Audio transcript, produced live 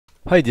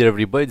Hi there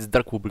everybody, it's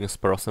TheDarkWolf bringing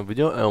a awesome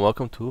video and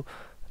welcome to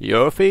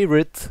your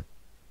favorite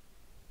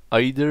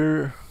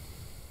either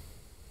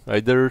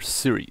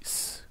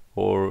series,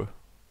 or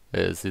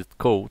as it's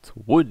called,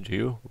 would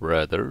you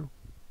rather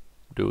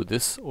do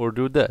this or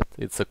do that?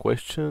 It's a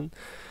question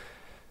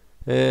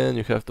and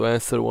you have to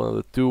answer one of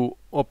the two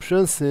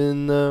options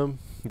in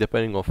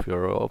depending of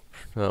your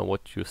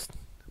what you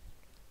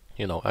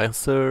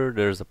answer.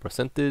 There's a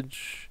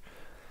percentage.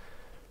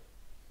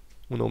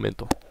 Un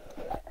momento.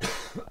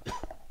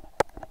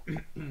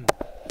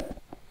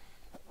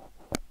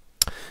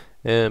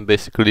 And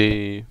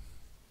basically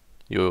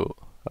you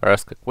are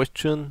asked a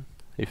question.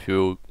 If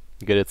you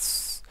get it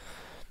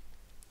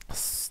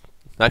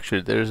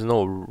actually there is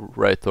no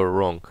right or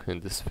wrong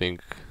in this thing.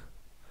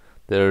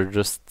 They're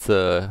just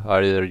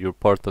either you're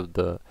part of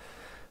the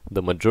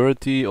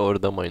majority or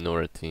the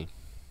minority.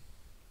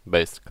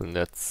 Basically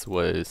that's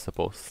what it's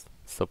supposed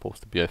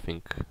to be, I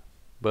think.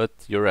 But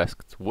you're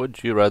asked,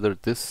 would you rather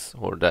this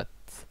or that?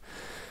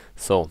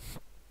 So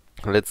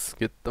let's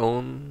get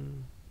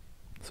on.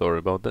 Sorry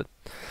about that.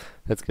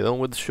 Let's get on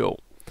with the show.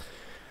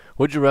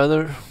 Would you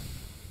rather?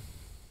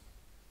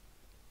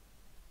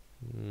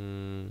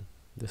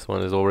 This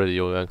one is already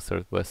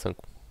answered by some.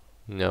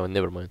 No,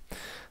 never mind.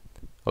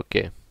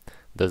 Okay.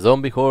 The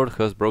zombie horde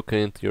has broken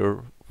into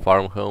your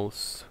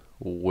farmhouse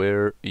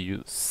where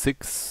you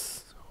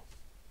six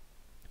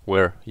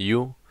other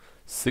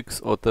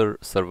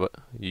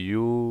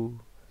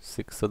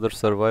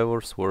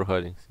survivors were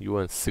hiding. You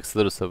and six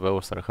other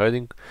survivors are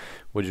hiding.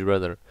 Would you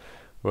rather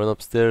run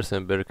upstairs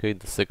and barricade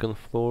the second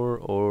floor,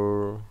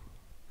 or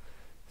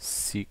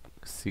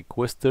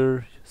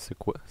sequester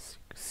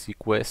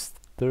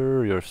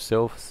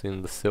yourselves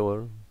in the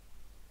cellar?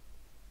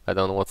 I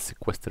don't know what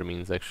sequester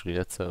means actually.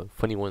 That's a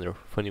funny one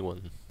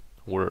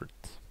word.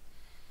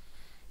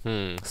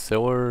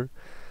 Cellar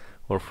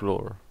or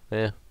floor?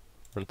 Run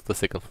to the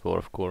second floor,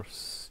 of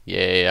course.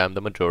 Yeah, I'm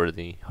the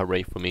majority.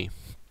 Hooray for me.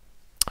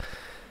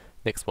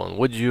 Next one.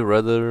 Would you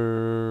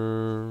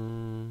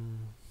rather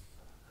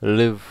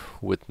live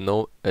with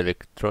no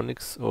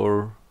electronics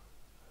or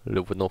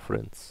live with no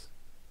friends?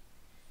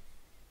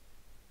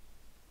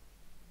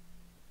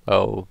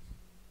 Oh,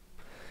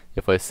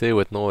 if I say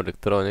with no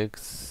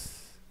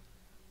electronics,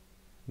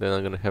 then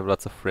I'm gonna have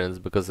lots of friends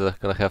because I'm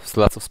gonna have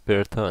lots of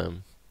spare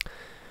time.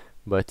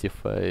 But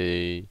if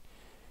I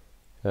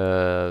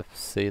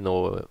say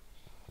no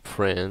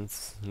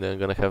friends, then I'm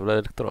gonna have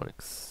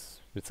electronics.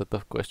 It's a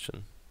tough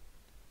question.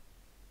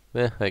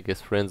 I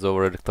guess friends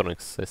over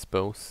electronics, I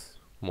suppose.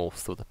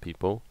 Most of the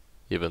people,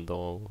 even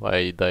though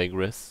I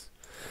digress.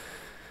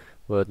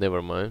 But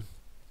never mind.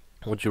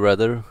 Would you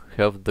rather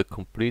have the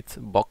complete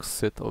box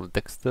set of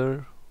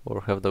Dexter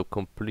or have the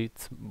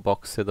complete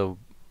box set of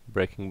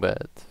Breaking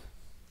Bad?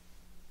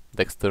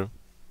 Dexter.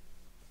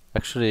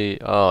 Actually,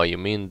 oh, you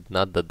mean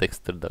not the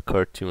Dexter the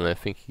cartoon. I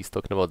think he's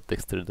talking about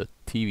Dexter the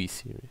TV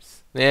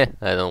series.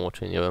 I don't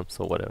watch any of them,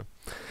 so whatever.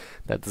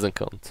 That doesn't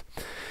count.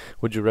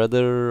 Would you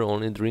rather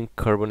only drink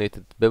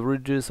carbonated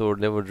beverages or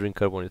never drink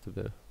carbonated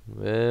beverages?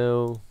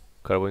 Well,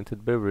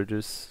 carbonated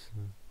beverages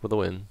for the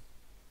win.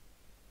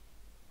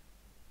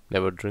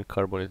 Never drink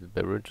carbonated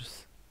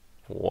beverages.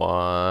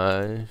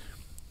 Why?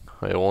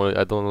 I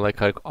don't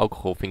like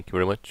alcohol. Thank you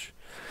very much.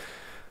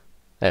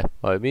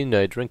 I mean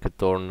I drink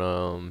it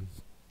on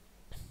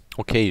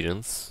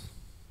occasions,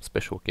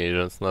 special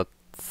occasions, not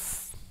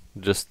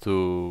just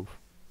to,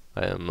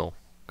 I don't know,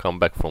 come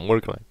back from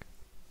work like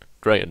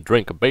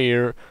drink a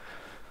beer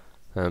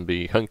and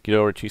be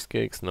hunky-dory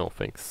cheesecakes. No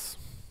thanks.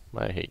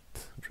 I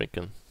hate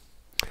drinking.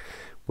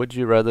 Would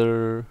you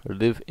rather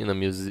live in a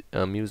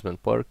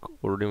amusement park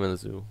or live in a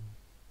zoo?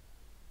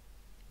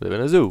 Live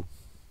in a zoo.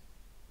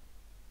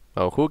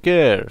 Oh, who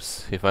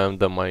cares if I'm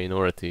the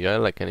minority? I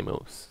like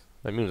animals.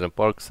 Amusement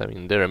parks, I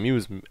mean, they're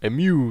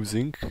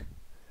amusing.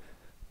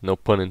 No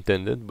pun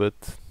intended,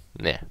 but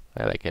nah,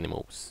 I like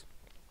animals.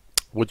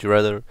 Would you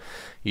rather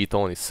eat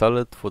only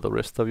salad for the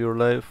rest of your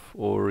life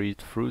or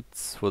eat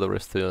fruits for the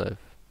rest of your life?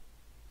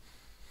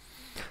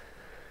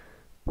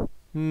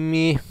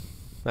 Me.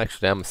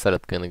 Actually, I'm a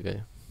salad kind of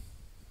guy.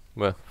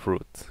 Well,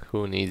 fruit.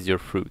 Who needs your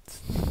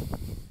fruit?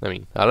 I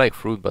mean, I like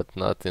fruit, but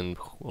not in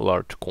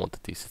large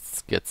quantities.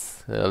 It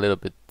gets a little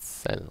bit,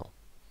 I don't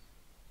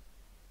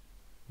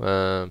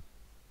know.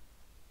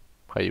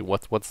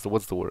 What's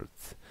the word?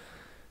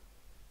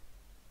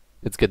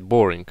 It's get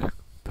boring.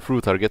 The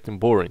fruit are getting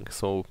boring,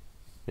 so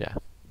yeah,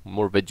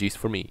 more veggies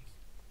for me.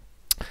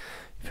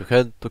 If you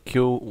had to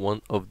kill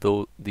one of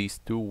these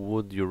two,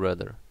 would you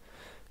rather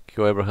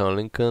kill Abraham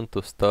Lincoln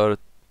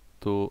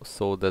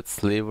so that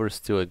slavery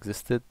still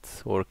existed,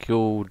 or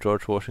kill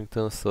George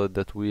Washington so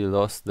that we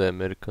lost the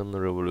American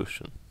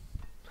Revolution?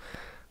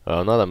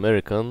 Not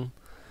American,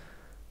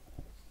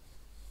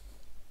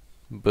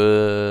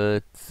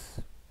 but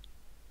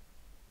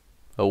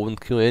I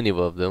wouldn't kill any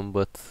of them,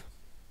 but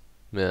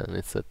man,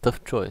 it's a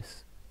tough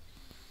choice.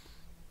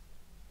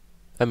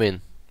 I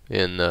mean,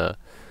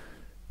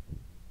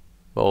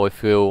 well,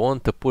 if you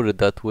want to put it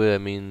that way, I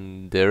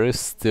mean, there is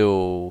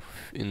still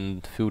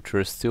in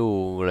future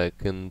still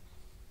like in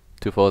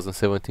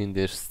 2017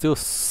 there's still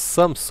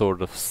some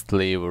sort of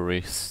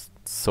slavery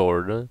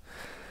sort.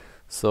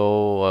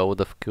 So I would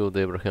have killed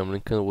Abraham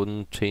Lincoln,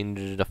 wouldn't change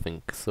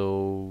nothing.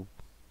 So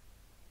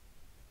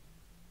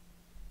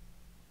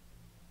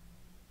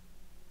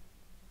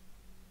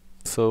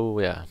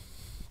yeah,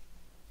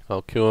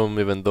 I'll kill him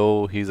even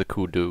though he's a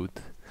cool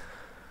dude.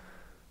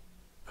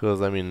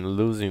 Cause I mean,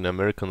 losing the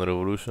American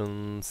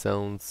Revolution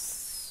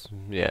sounds,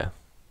 yeah,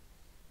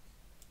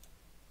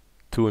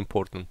 too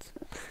important.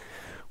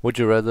 Would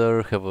you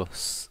rather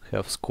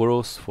have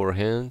squirrels for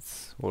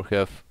hands or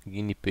have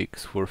guinea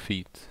pigs for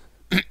feet?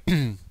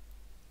 Guinea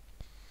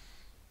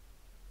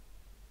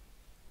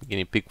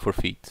pig for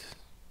feet.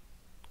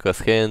 Cause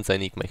hands, I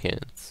need my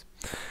hands.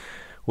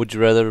 Would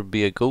you rather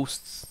be a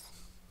ghost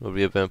or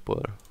be a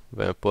vampire?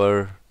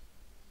 Vampire.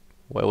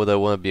 Why would I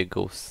want to be a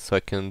ghost? So I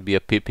can be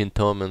a peeping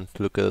Tom and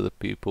look at other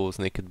people's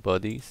naked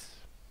bodies?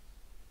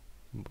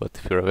 But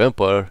if you're a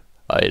vampire,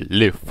 I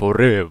live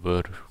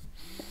forever.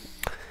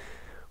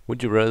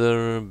 Would you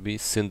rather be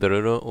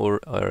Cinderella or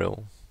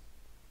Ariel?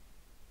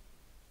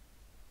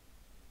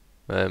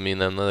 I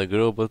mean, I'm not a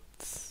girl, but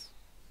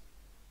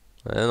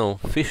I don't know,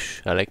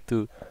 fish. I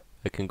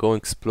can go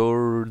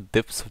explore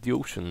depths of the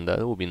ocean.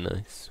 That would be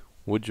nice.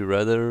 Would you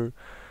rather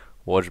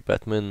watch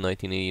Batman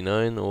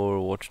 1989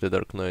 or watch The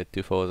Dark Knight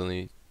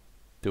 2008?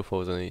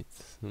 2008.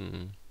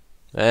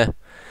 Eh.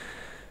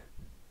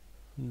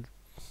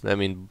 I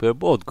mean, they're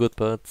both good,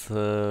 but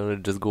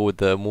let's just go with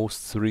the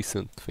most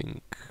recent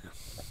thing.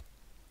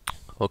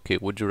 Okay,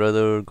 would you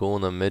rather go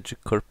on a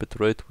magic carpet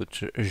ride with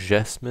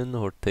Jasmine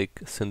or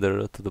take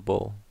Cinderella to the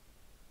ball?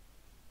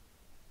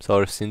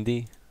 Sorry,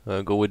 Cindy.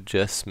 Go with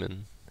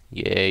Jasmine.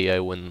 Yay, I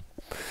win.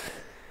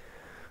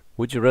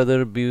 Would you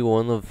rather be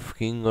one of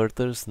King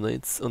Arthur's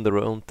knights on the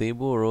Round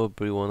Table or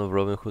be one of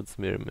Robin Hood's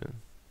merry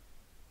men?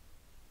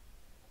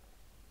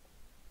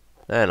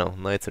 I know,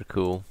 knights are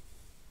cool.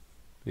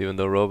 Even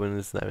though Robin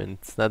is, I mean,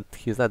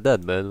 he's not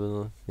that bad,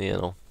 but you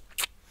know.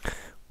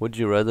 Would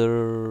you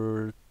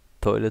rather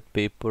toilet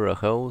paper a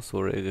house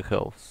or egg a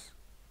house?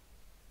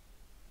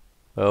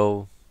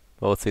 Well,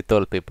 I would say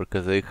toilet paper,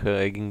 because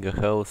egging a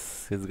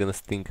house is gonna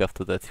stink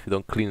after that if you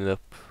don't clean it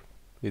up.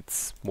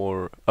 It's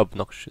more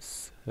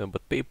obnoxious.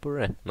 But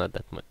paper, not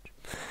that much.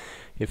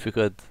 If you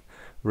had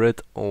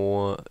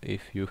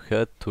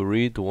to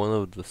read one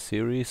of the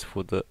series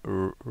for the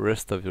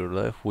rest of your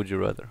life, would you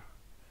rather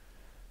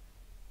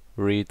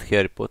read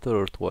Harry Potter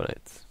or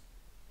Twilight?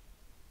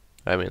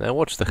 I mean, I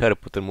watched the Harry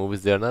Potter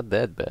movies, they are not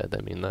that bad.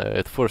 I mean,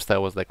 at first I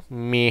was like,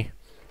 meh.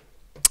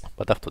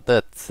 But after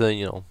that,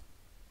 you know,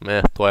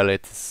 meh,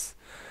 Twilight is...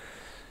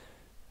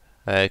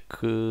 I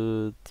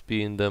could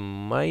be in the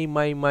my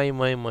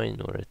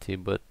minority,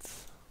 but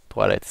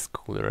Twilight is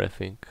cooler, I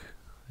think.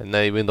 And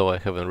even though I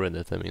haven't read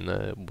it, I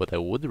mean, but I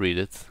would read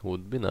it.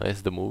 Would be nice.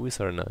 The movies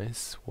are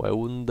nice. Why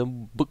wouldn't the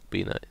book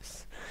be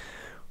nice?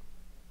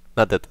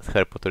 Not that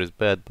Harry Potter is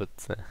bad, but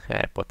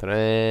Harry Potter,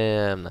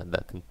 I'm not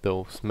that into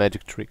those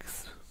magic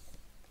tricks.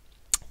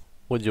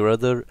 Would you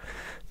rather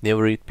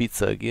never eat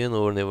pizza again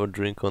or never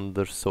drink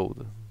under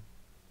soda?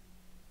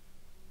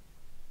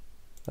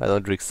 I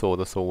don't drink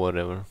soda, so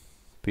whatever.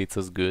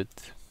 Pizza's good.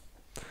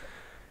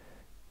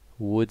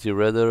 Would you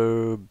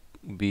rather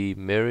be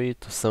married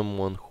to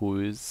someone who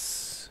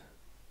is...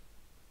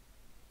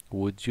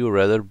 Would you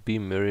rather be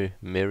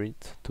married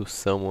to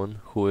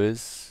someone who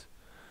is...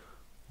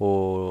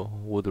 or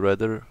would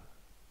rather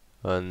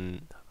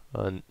an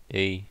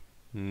a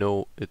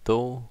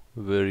know-it-all,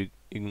 very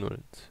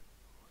ignorant?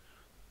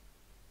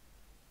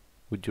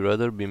 Would you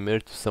rather be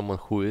married to someone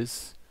who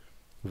is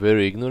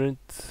very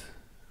ignorant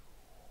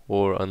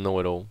or a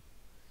know-it-all?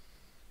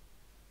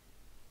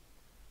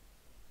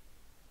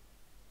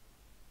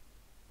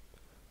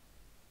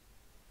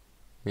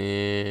 I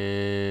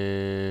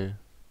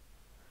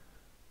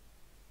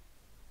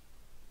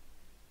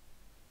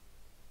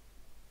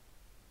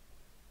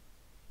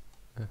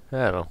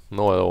don't know.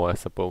 Know-it-all, I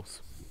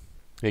suppose.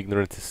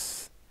 Ignorant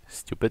is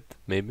stupid,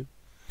 maybe.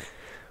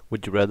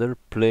 Would you rather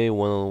play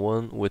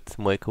one-on-one with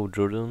Michael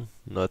Jordan,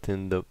 not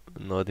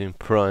in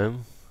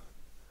prime,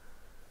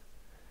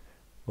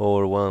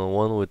 or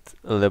one-on-one with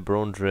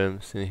LeBron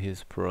James in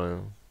his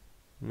prime?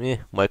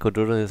 Michael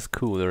Jordan is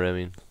cooler. I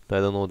mean, I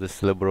don't know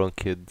this LeBron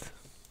kid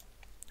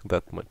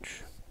that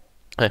much.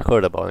 I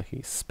heard about him,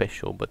 he's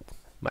special, but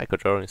Michael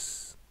Jordan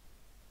is,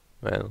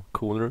 well,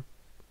 cooler.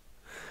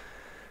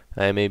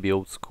 I may be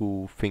old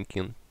school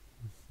thinking,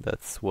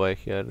 that's why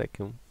I like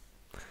him.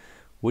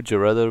 Would you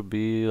rather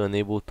be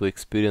unable to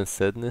experience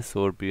sadness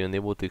or be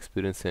unable to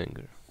experience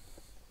anger?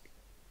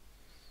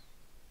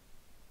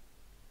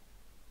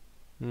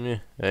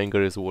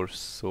 Anger is worse,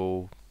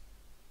 so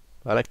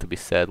I like to be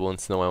sad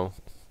once in a while.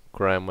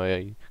 Cry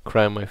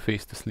my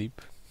face to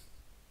sleep.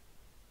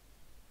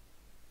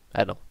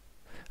 I don't know.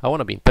 I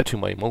wanna be in touch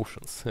with my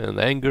emotions, and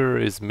anger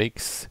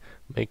makes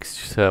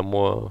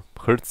more,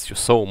 hurts your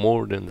soul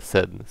more than the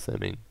sadness. I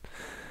mean,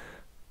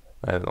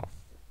 I don't know,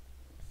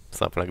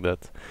 something like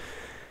that.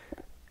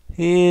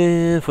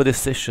 And for this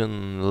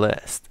session,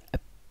 last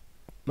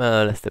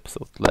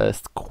episode,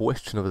 last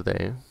question of the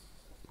day.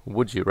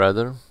 Would you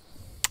rather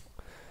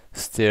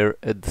stare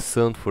at the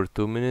sun for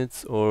 2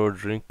 minutes or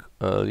drink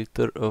a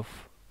liter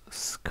of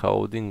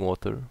scalding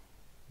water?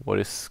 What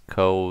is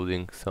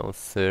scalding?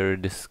 Sounds very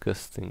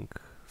disgusting.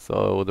 So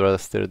I would rather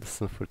stare at the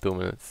sun for 2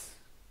 minutes.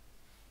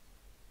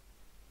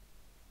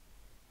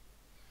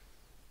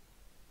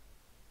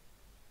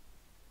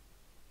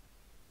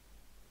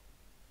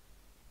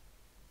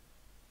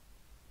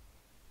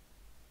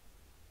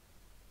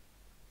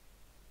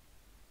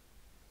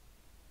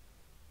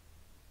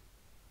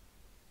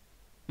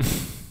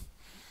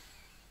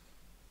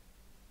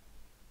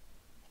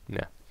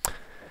 Yeah.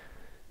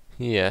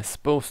 Yeah,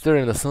 suppose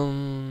staring at the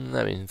sun,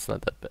 I mean, it's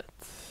not that bad.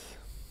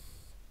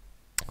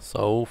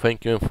 So,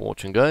 thank you for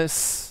watching,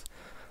 guys.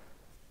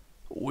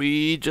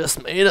 We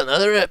just made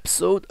another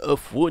episode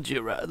of Would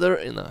You Rather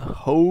in a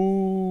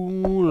whole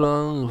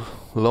long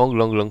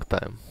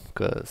time.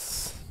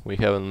 Because we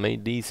haven't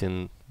made these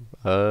in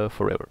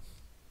forever.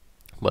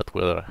 But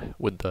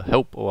with the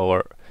help of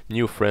our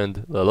new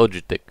friend, the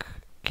Logitech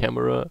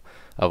camera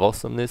of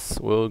awesomeness,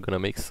 we're gonna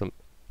make some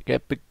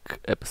epic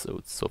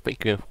episodes. So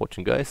thank you for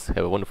watching, guys.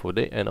 Have a wonderful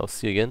day, and I'll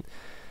see you again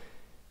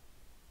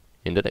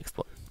in the next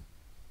one.